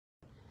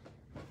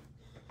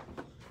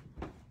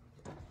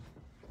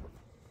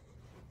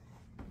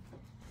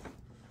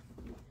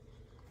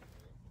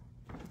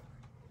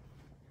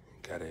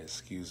gotta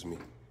excuse me.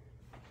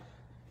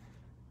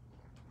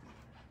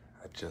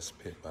 I just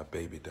put my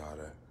baby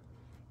daughter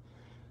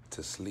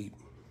to sleep.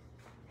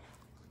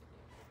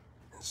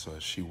 And so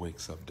if she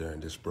wakes up during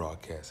this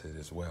broadcast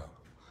as well.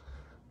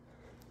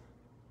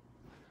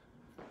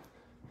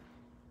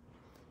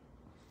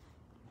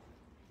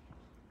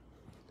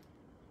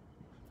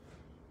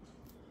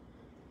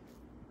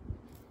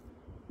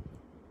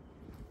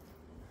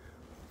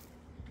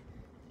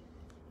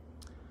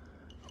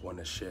 I want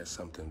to share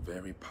something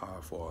very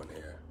powerful on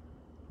here.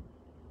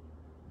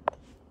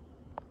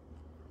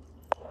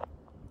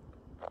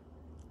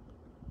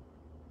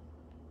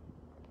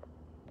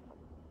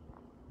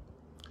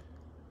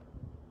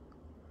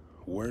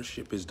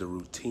 Worship is the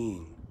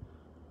routine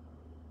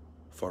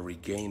for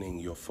regaining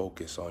your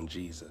focus on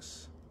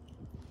Jesus,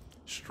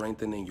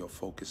 strengthening your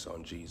focus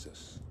on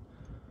Jesus.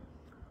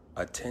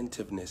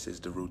 Attentiveness is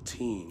the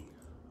routine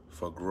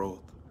for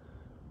growth.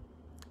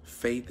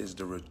 Faith is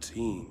the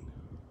routine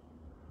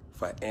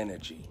for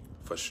energy,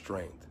 for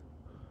strength.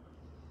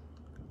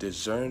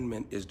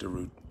 Discernment is the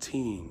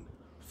routine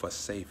for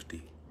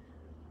safety.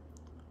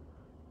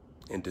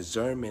 And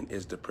discernment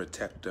is the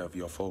protector of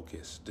your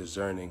focus,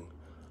 discerning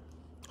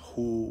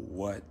who,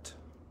 what,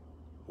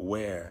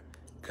 where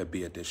could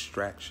be a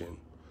distraction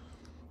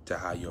to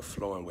how you're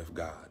flowing with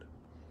God.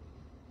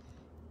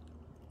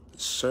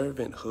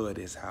 Servanthood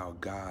is how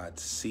God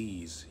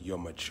sees your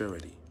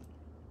maturity.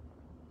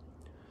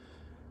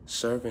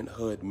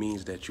 Servanthood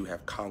means that you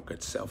have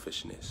conquered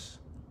selfishness.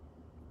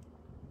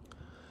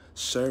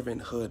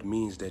 Servanthood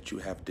means that you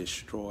have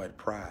destroyed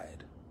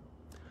pride.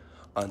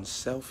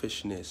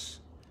 Unselfishness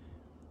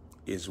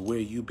is where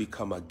you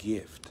become a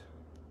gift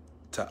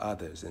to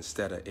others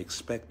instead of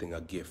expecting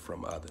a gift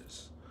from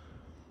others.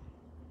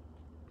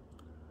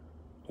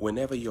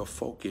 Whenever you're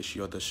focused,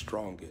 you're the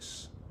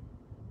strongest.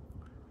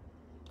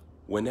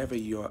 Whenever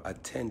you're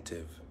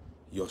attentive,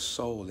 your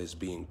soul is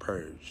being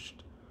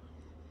purged.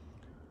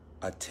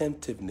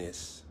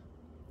 Attentiveness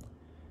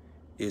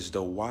is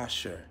the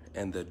washer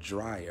and the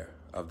dryer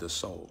of the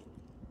soul.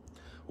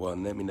 Well,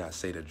 let me not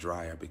say the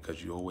dryer,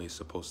 because you're always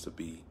supposed to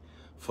be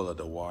full of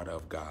the water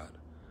of God,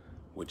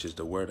 which is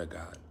the word of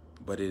God.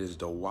 But it is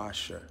the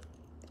washer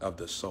of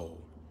the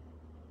soul.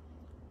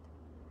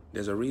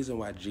 There's a reason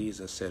why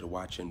Jesus said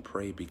watch and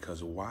pray,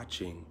 because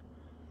watching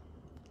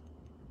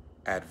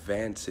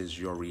advances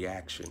your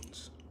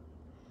reactions.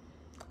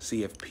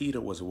 See, if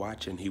Peter was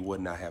watching, he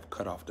would not have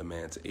cut off the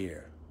man's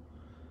ear,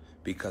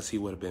 because he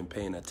would have been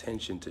paying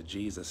attention to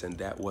Jesus, and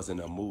that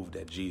wasn't a move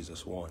that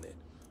Jesus wanted.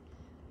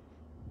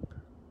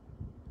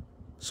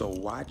 So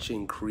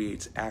watching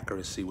creates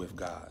accuracy with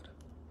God.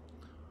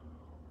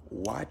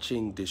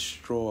 Watching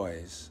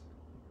destroys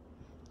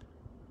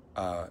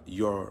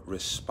your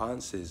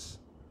responses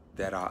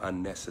that are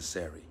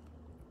unnecessary.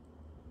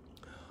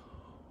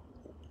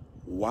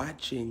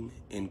 Watching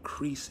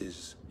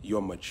increases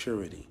your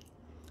maturity.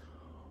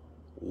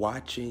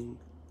 Watching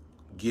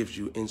gives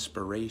you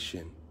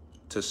inspiration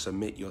to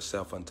submit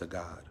yourself unto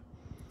God.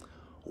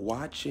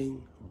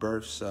 Watching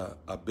births an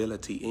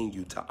ability in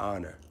you to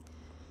honor,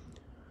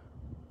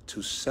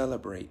 to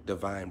celebrate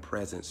divine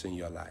presence in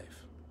your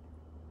life.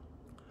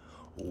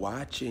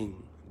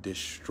 Watching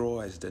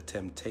destroys the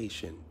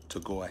temptation to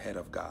go ahead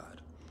of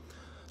God.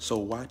 So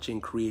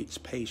watching creates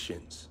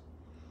patience.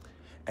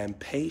 And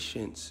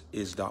patience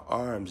is the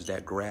arms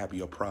that grab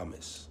your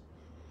promise.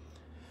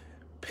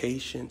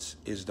 Patience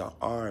is the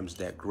arms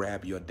that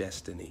grab your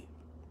destiny.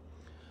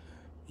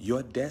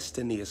 Your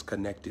destiny is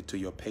connected to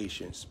your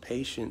patience.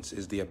 Patience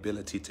is the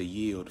ability to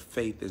yield.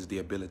 Faith is the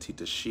ability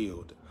to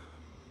shield.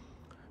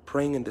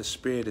 Praying in the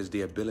Spirit is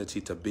the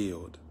ability to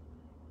build.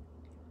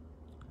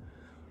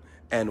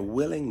 And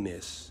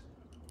willingness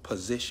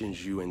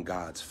positions you in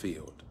God's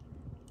field.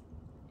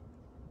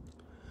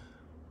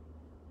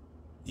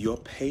 Your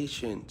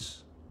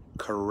patience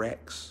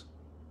corrects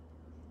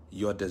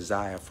your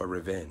desire for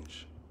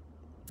revenge.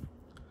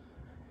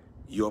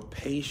 Your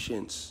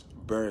patience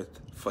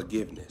births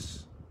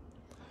forgiveness.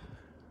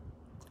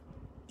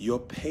 Your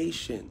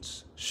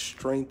patience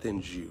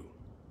strengthens you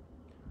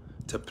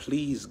to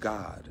please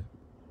God,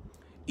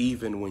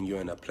 even when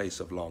you're in a place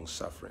of long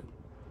suffering.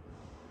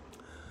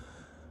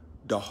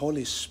 The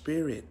Holy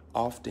Spirit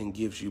often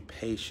gives you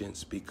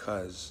patience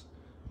because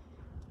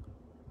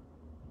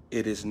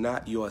it is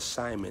not your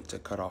assignment to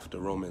cut off the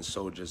Roman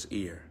soldier's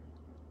ear.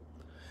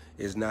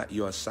 It's not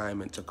your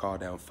assignment to call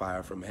down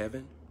fire from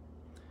heaven.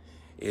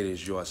 It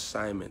is your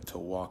assignment to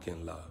walk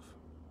in love.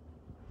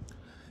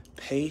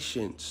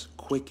 Patience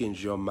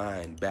quickens your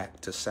mind back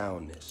to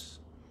soundness.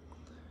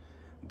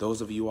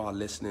 Those of you all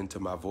listening to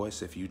my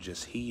voice, if you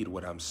just heed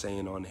what I'm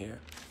saying on here,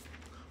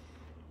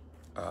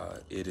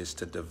 it is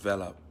to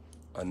develop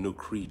a new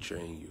creature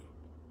in you,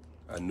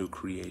 a new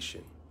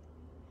creation.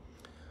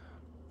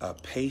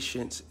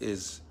 Patience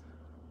is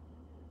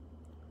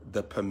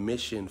the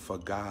permission for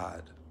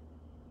God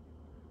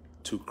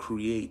to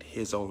create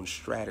his own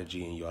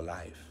strategy in your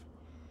life.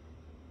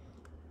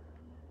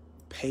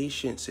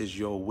 Patience is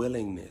your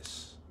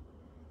willingness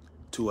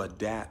to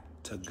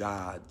adapt to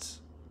God's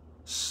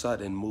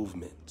sudden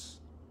movements.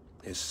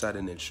 his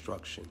sudden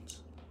instructions.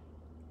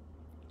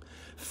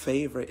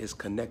 Favor is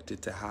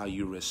connected to how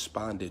you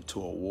responded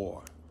to a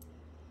war.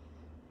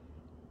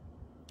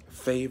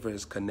 Favor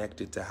is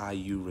connected to how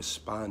you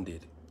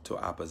responded to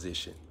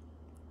opposition.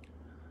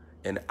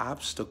 An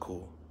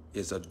obstacle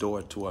is a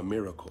door to a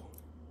miracle.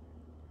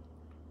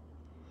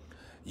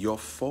 Your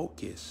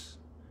focus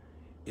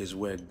is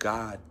where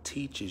God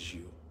teaches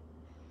you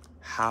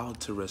how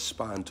to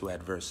respond to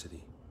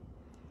adversity.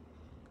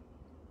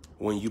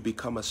 When you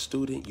become a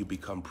student, you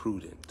become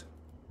prudent.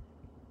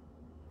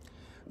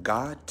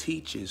 God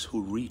teaches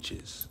who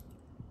reaches.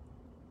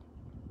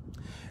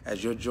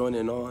 As you're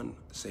joining on,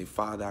 say,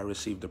 Father, I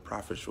received the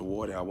prophet's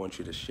reward, and I want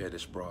you to share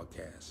this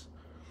broadcast.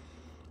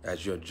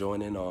 As you're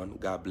joining on,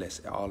 God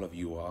bless all of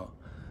you all.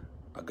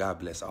 God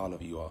bless all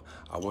of you all.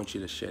 I want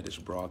you to share this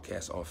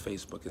broadcast on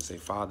Facebook and say,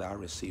 Father, I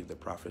received the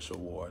prophet's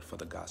reward for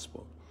the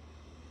gospel.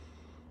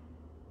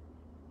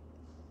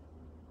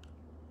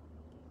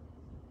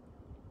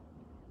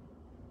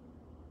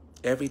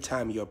 Every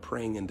time you're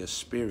praying in the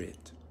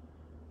Spirit,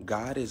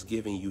 God is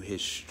giving you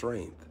his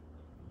strength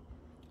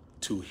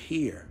to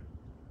hear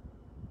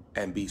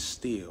and be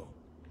still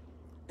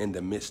in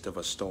the midst of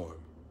a storm.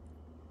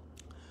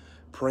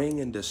 Praying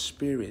in the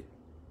Spirit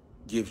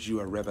gives you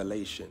a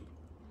revelation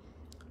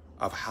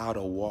of how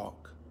to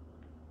walk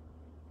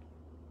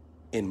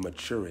in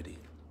maturity.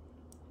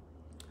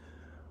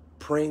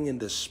 Praying in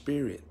the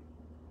Spirit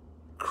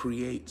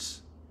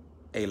creates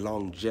a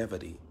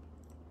longevity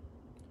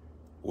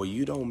where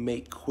you don't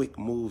make quick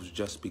moves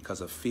just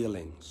because of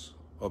feelings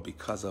or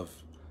because of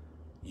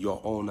your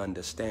own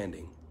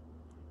understanding,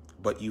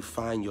 but you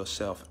find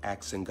yourself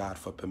asking God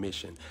for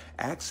permission.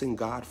 Asking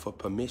God for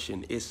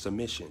permission is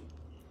submission.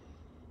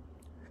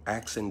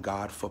 Asking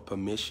God for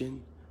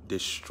permission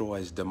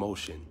destroys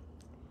demotion.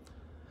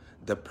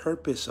 The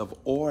purpose of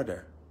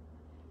order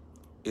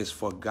is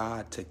for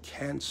God to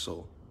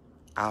cancel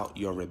out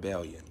your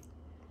rebellion.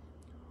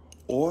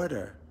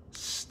 Order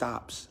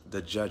stops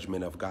the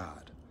judgment of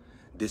God.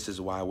 This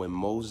is why when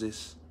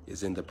Moses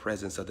is in the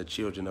presence of the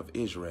children of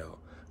Israel,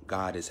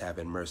 God is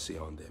having mercy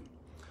on them.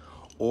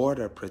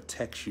 Order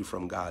protects you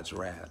from God's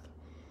wrath.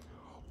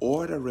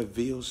 Order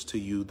reveals to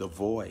you the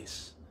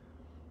voice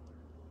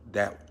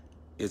that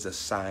is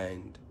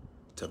assigned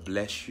to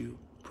bless you,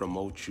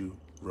 promote you,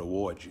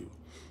 reward you.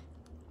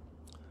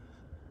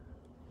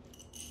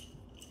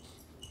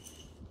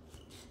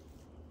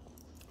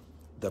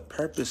 The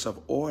purpose of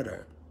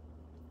order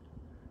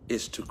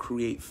is to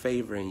create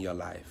favor in your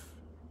life.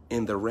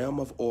 In the realm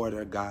of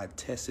order, God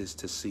tests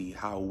to see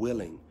how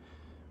willing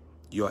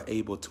you're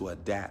able to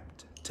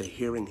adapt to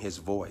hearing his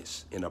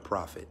voice in a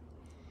prophet.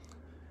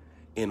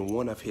 In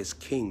one of his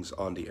kings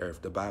on the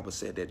earth, the Bible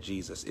said that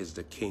Jesus is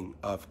the King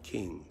of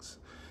kings.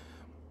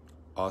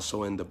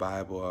 Also in the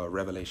Bible,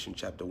 Revelation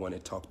chapter 1,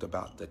 it talked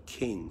about the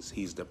kings.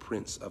 He's the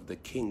prince of the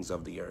kings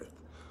of the earth.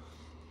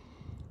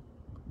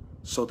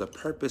 So the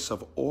purpose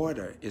of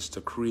order is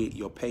to create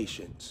your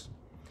patience.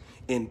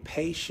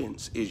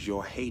 Impatience is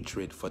your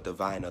hatred for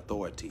divine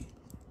authority.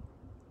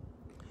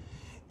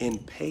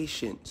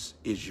 Impatience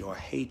is your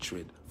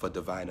hatred for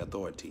divine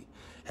authority.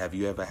 Have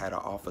you ever had an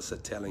officer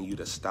telling you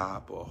to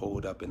stop or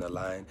hold up in a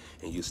line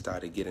and you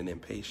started getting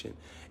impatient?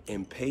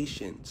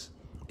 Impatience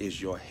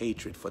is your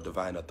hatred for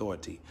divine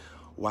authority.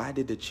 Why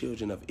did the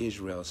children of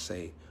Israel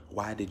say,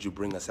 why did you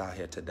bring us out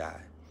here to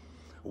die?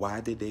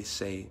 Why did they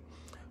say,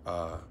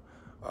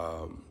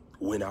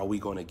 when are we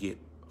going to get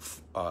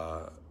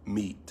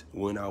meat?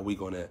 When are we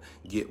going to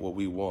get what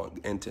we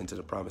want, enter into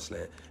the promised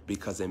land?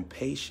 Because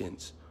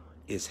impatience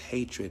is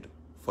hatred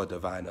for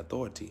divine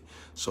authority.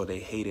 So they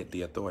hated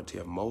the authority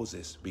of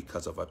Moses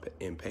because of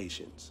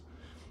impatience.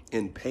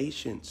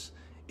 Impatience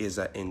is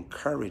an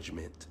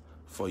encouragement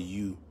for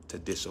you to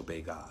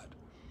disobey God.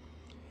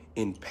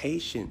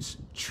 Impatience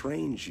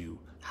trains you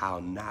how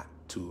not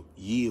to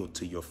yield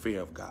to your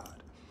fear of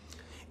God.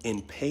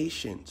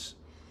 Impatience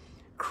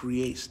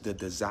creates the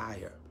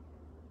desire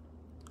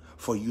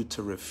for you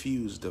to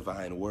refuse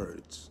divine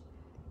words.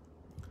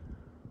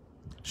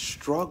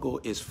 Struggle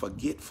is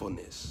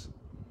forgetfulness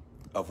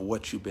of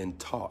what you've been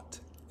taught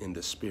in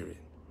the Spirit.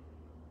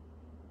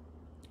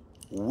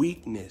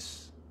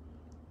 Weakness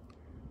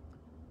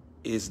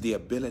is the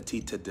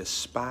ability to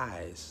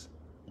despise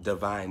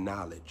divine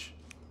knowledge.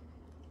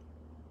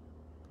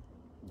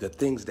 The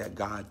things that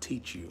God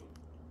teach you.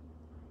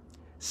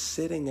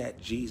 Sitting at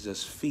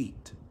Jesus'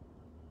 feet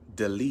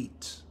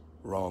deletes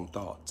wrong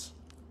thoughts.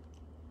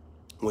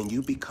 When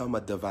you become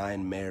a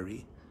divine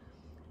Mary,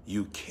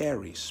 you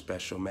carry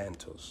special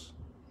mantles.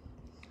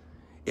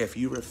 If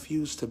you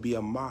refuse to be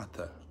a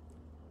Martha,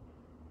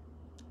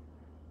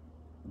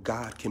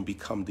 God can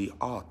become the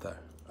author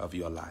of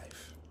your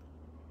life.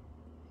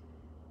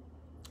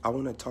 I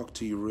want to talk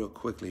to you real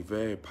quickly,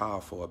 very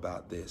powerful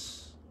about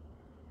this.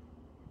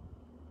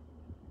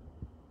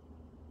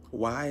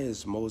 Why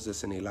is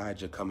Moses and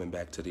Elijah coming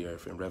back to the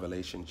earth? In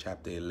Revelation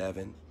chapter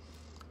 11,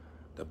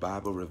 the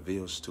Bible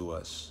reveals to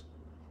us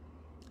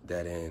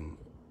that in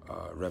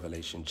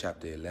Revelation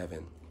chapter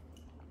 11,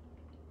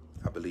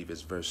 I believe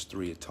it's verse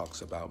 3, it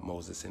talks about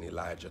Moses and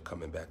Elijah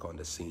coming back on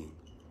the scene.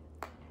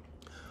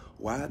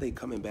 Why are they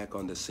coming back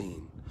on the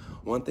scene?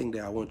 One thing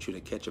that I want you to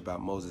catch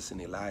about Moses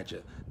and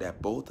Elijah,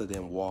 that both of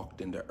them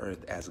walked in the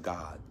earth as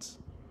gods.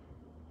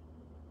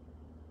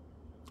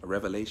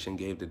 Revelation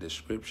gave the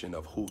description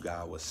of who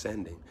God was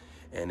sending,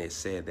 and it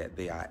said that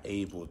they are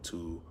able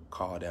to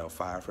call down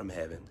fire from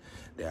heaven.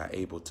 They are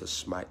able to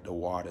smite the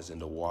waters, and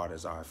the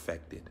waters are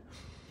affected.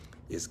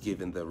 It's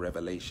given the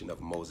revelation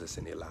of Moses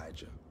and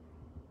Elijah.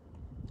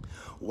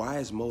 Why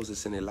is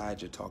Moses and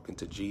Elijah talking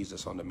to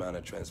Jesus on the Mount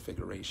of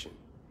Transfiguration?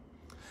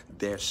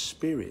 Their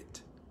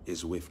spirit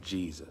is with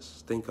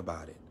Jesus. Think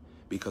about it.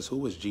 Because who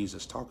was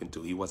Jesus talking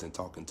to? He wasn't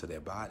talking to their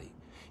body.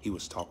 He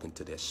was talking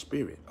to their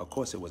spirit. Of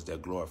course, it was their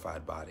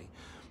glorified body,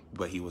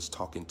 but he was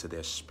talking to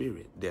their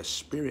spirit. Their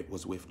spirit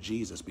was with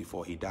Jesus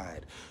before he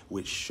died,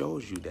 which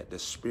shows you that the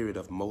spirit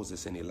of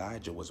Moses and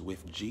Elijah was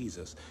with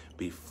Jesus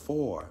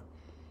before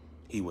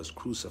he was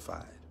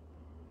crucified.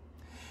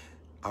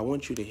 I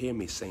want you to hear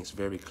me, saints,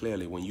 very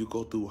clearly. When you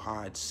go through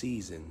hard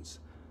seasons,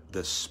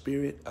 the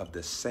spirit of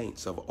the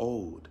saints of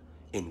old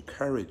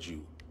encourage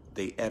you.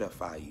 They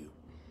edify you.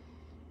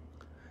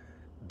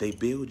 They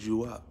build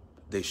you up.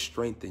 They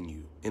strengthen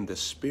you. In the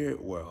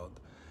spirit world,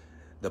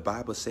 the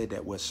Bible said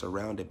that we're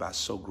surrounded by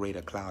so great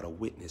a cloud of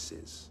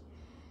witnesses.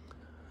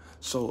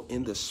 So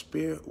in the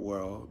spirit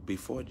world,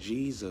 before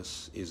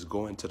Jesus is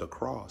going to the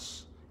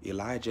cross,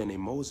 Elijah and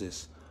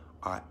Moses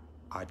are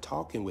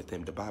talking with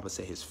him. The Bible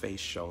said his face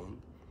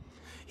shone.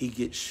 He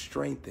gets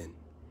strengthened,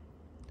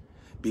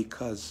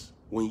 because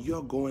when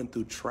you're going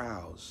through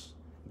trials,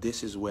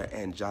 this is where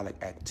angelic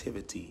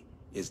activity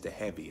is the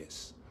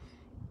heaviest.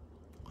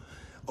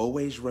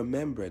 Always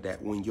remember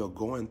that when you're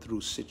going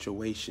through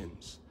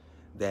situations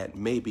that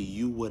maybe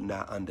you would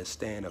not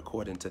understand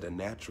according to the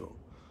natural,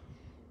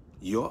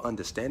 you'll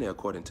understand it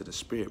according to the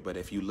spirit, but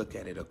if you look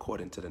at it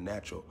according to the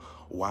natural,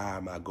 why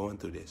am I going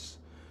through this?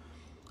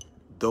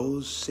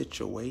 Those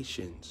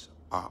situations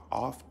are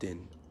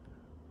often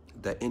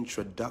the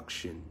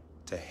introduction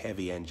to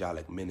heavy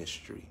angelic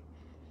ministry.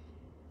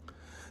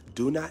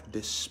 Do not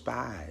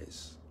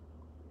despise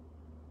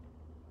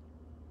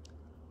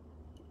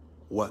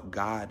what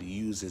God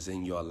uses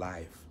in your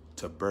life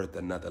to birth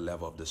another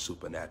level of the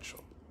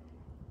supernatural.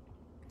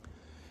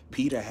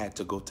 Peter had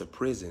to go to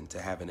prison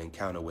to have an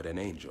encounter with an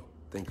angel.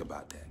 Think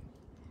about that.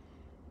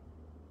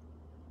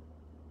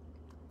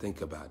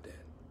 Think about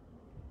that.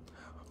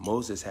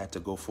 Moses had to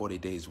go 40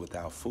 days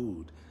without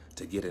food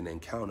to get an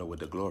encounter with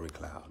the glory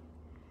cloud.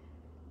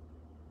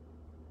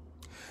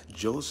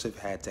 Joseph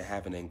had to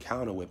have an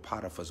encounter with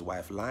Potiphar's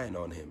wife lying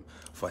on him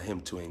for him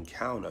to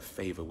encounter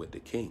favor with the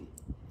king,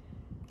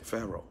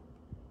 Pharaoh.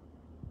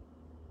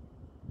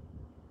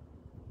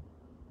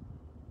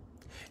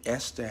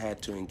 Esther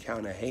had to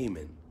encounter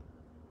Haman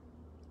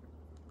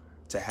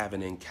to have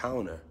an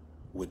encounter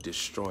with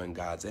destroying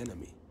God's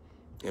enemy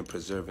and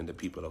preserving the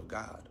people of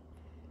God.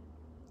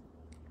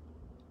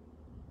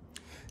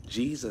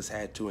 Jesus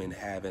had to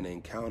have an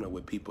encounter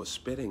with people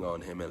spitting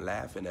on him and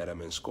laughing at him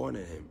and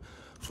scorning him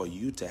for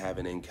you to have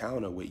an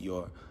encounter with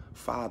your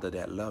Father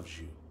that loves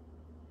you.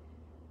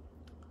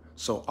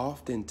 So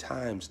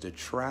oftentimes the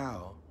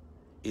trial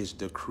is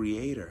the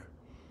creator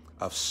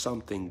of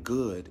something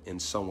good in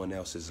someone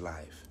else's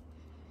life.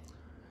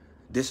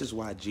 This is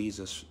why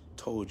Jesus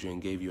told you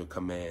and gave you a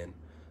command: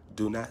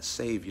 do not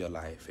save your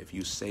life. If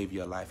you save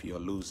your life,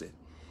 you'll lose it.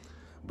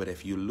 But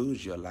if you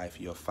lose your life,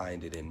 you'll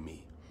find it in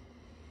me.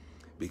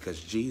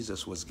 Because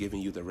Jesus was giving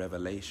you the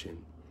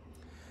revelation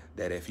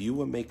that if you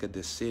will make a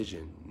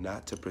decision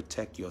not to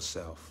protect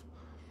yourself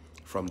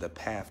from the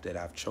path that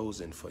I've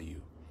chosen for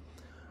you,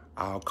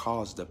 I'll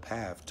cause the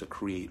path to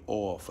create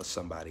oil for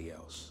somebody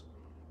else.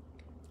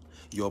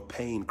 Your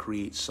pain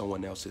creates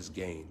someone else's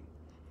gain.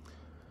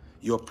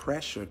 Your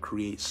pressure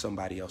creates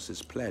somebody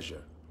else's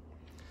pleasure.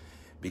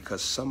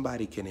 Because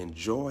somebody can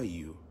enjoy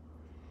you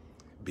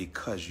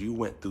because you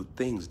went through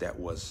things that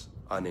was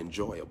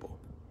unenjoyable.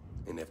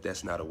 And if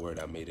that's not a word,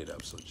 I made it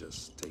up, so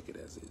just take it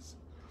as is.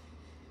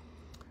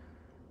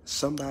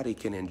 Somebody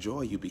can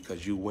enjoy you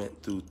because you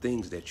went through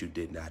things that you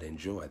did not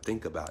enjoy.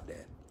 Think about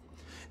that.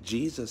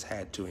 Jesus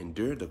had to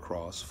endure the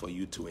cross for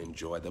you to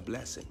enjoy the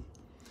blessing.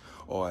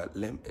 Or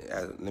let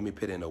me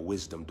put in a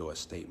wisdom door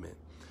statement.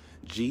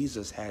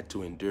 Jesus had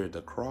to endure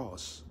the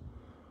cross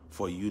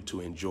for you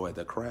to enjoy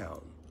the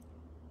crown.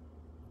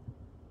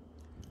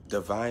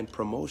 Divine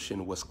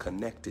promotion was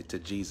connected to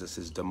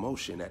Jesus's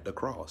demotion at the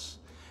cross.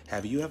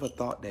 Have you ever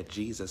thought that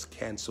Jesus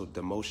canceled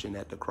demotion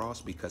at the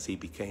cross because he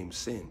became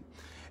sin?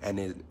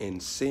 And in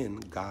sin,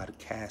 God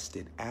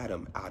casted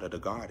Adam out of the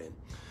garden,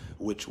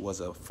 which was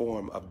a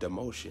form of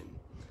demotion.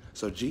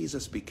 So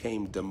Jesus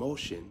became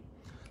demotion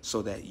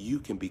so that you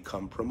can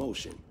become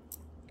promotion.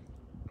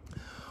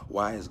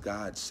 Why is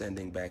God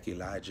sending back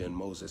Elijah and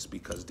Moses?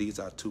 Because these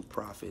are two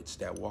prophets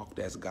that walked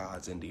as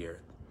gods in the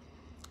earth.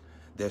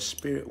 Their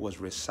spirit was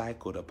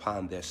recycled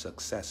upon their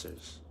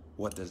successors.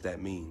 What does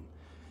that mean?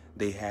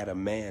 They had a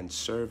man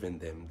serving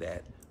them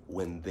that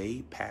when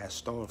they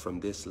passed on from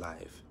this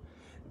life,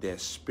 their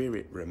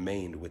spirit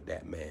remained with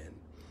that man.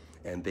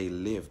 and they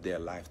lived their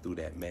life through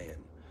that man.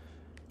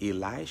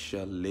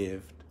 Elisha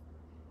lived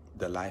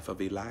the life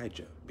of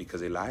Elijah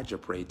because Elijah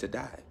prayed to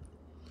die.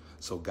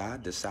 So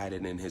God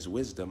decided in his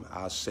wisdom,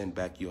 I'll send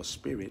back your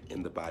spirit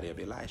in the body of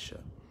Elisha.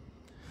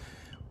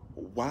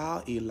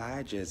 While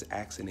Elijah is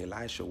asking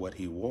Elisha what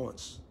he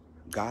wants,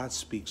 God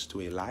speaks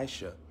to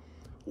Elisha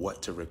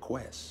what to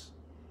request.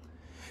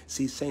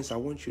 See, saints, I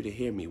want you to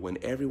hear me. When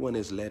everyone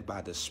is led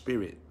by the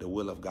Spirit, the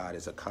will of God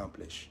is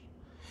accomplished.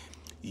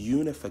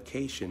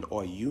 Unification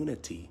or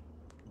unity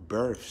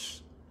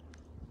births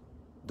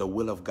the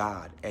will of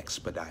God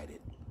expedited.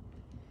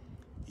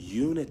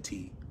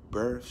 Unity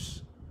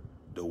births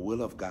the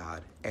will of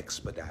God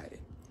expedited.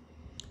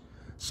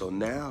 So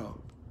now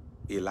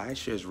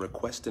Elisha is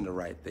requesting the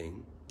right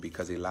thing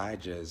because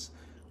Elijah is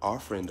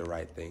offering the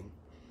right thing.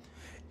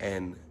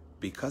 And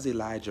because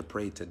Elijah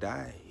prayed to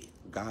die,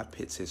 God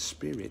puts his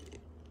spirit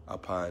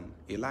upon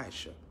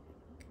Elisha.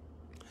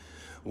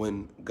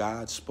 When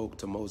God spoke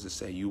to Moses,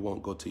 say, you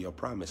won't go to your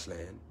promised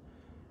land,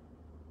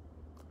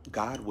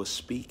 God was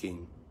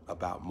speaking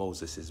about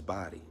Moses'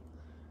 body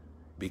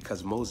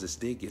because Moses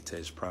did get to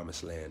his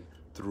promised land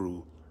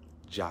through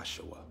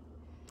Joshua.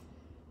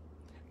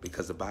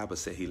 Because the Bible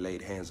said he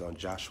laid hands on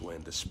Joshua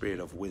and the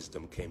spirit of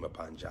wisdom came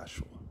upon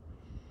Joshua.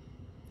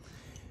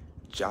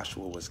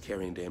 Joshua was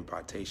carrying the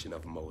impartation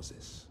of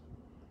Moses.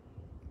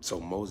 So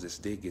Moses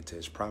did get to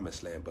his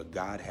promised land, but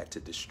God had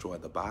to destroy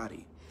the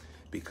body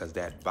because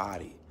that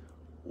body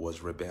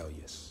was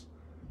rebellious.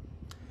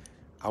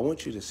 I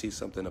want you to see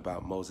something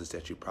about Moses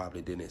that you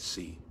probably didn't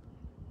see.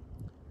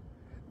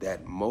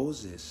 That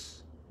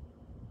Moses,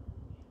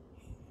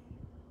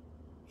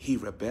 he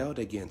rebelled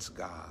against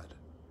God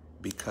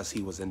because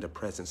he was in the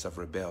presence of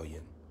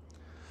rebellion.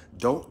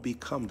 Don't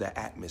become the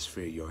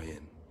atmosphere you're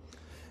in.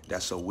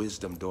 That's a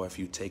wisdom door. If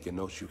you're taking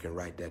notes, you can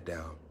write that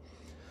down.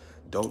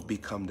 Don't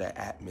become the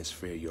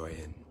atmosphere you're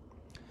in.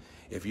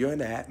 If you're in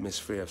the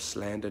atmosphere of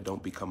slander,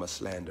 don't become a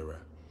slanderer.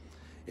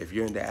 If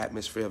you're in the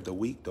atmosphere of the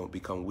weak, don't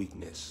become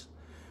weakness.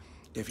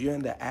 If you're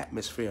in the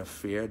atmosphere of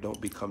fear,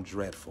 don't become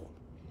dreadful.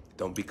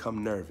 Don't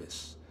become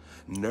nervous.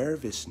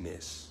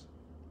 Nervousness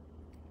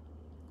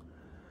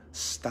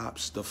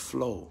stops the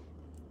flow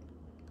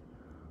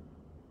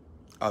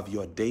of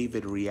your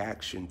David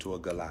reaction to a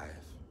Goliath.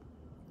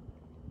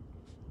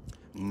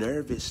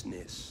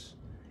 Nervousness,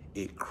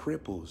 it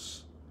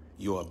cripples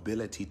your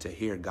ability to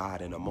hear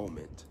God in a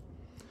moment.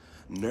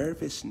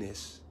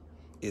 Nervousness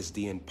is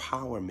the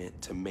empowerment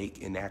to make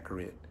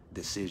inaccurate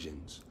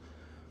decisions.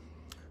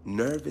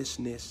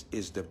 Nervousness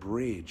is the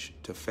bridge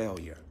to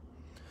failure.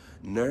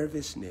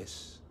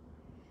 Nervousness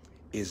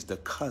is the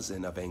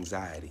cousin of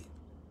anxiety.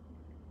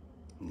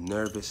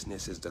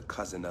 Nervousness is the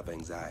cousin of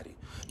anxiety.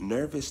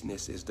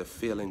 Nervousness is the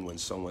feeling when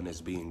someone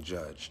is being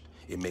judged.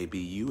 It may be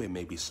you, it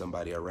may be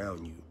somebody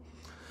around you.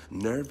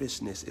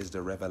 Nervousness is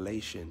the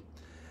revelation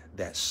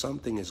that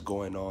something is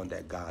going on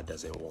that God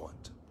doesn't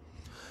want.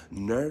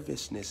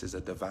 Nervousness is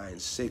a divine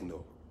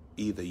signal.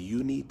 Either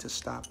you need to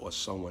stop or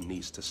someone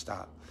needs to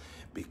stop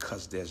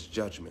because there's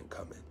judgment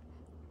coming.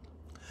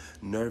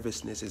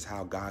 Nervousness is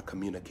how God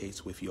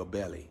communicates with your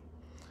belly.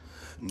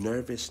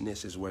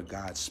 Nervousness is where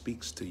God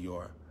speaks to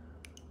your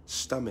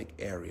stomach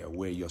area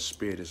where your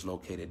spirit is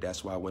located.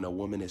 That's why when a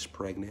woman is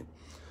pregnant,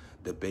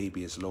 the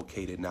baby is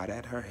located not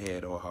at her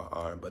head or her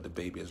arm, but the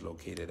baby is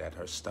located at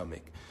her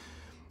stomach,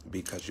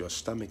 because your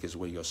stomach is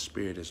where your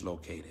spirit is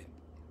located.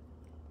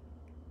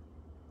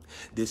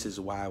 This is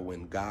why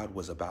when God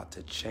was about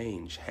to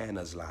change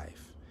Hannah's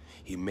life,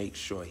 he makes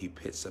sure he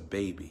puts a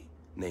baby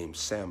named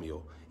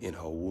Samuel in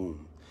her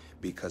womb,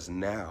 because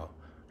now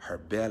her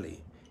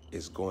belly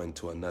is going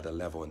to another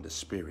level in the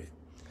spirit.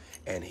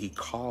 And he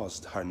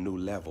caused her new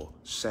level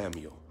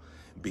Samuel,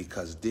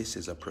 because this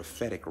is a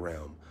prophetic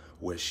realm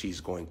where she's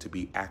going to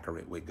be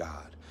accurate with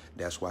God.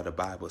 That's why the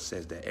Bible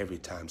says that every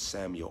time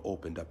Samuel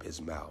opened up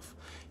his mouth,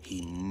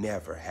 he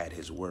never had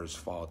his words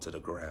fall to the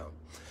ground,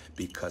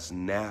 because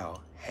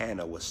now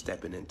Hannah was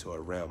stepping into a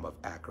realm of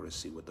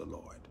accuracy with the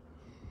Lord.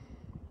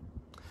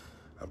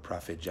 I'm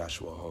Prophet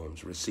Joshua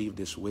Holmes. Receive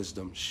this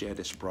wisdom, share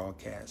this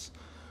broadcast.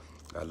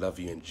 I love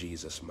you in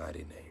Jesus' mighty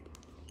name.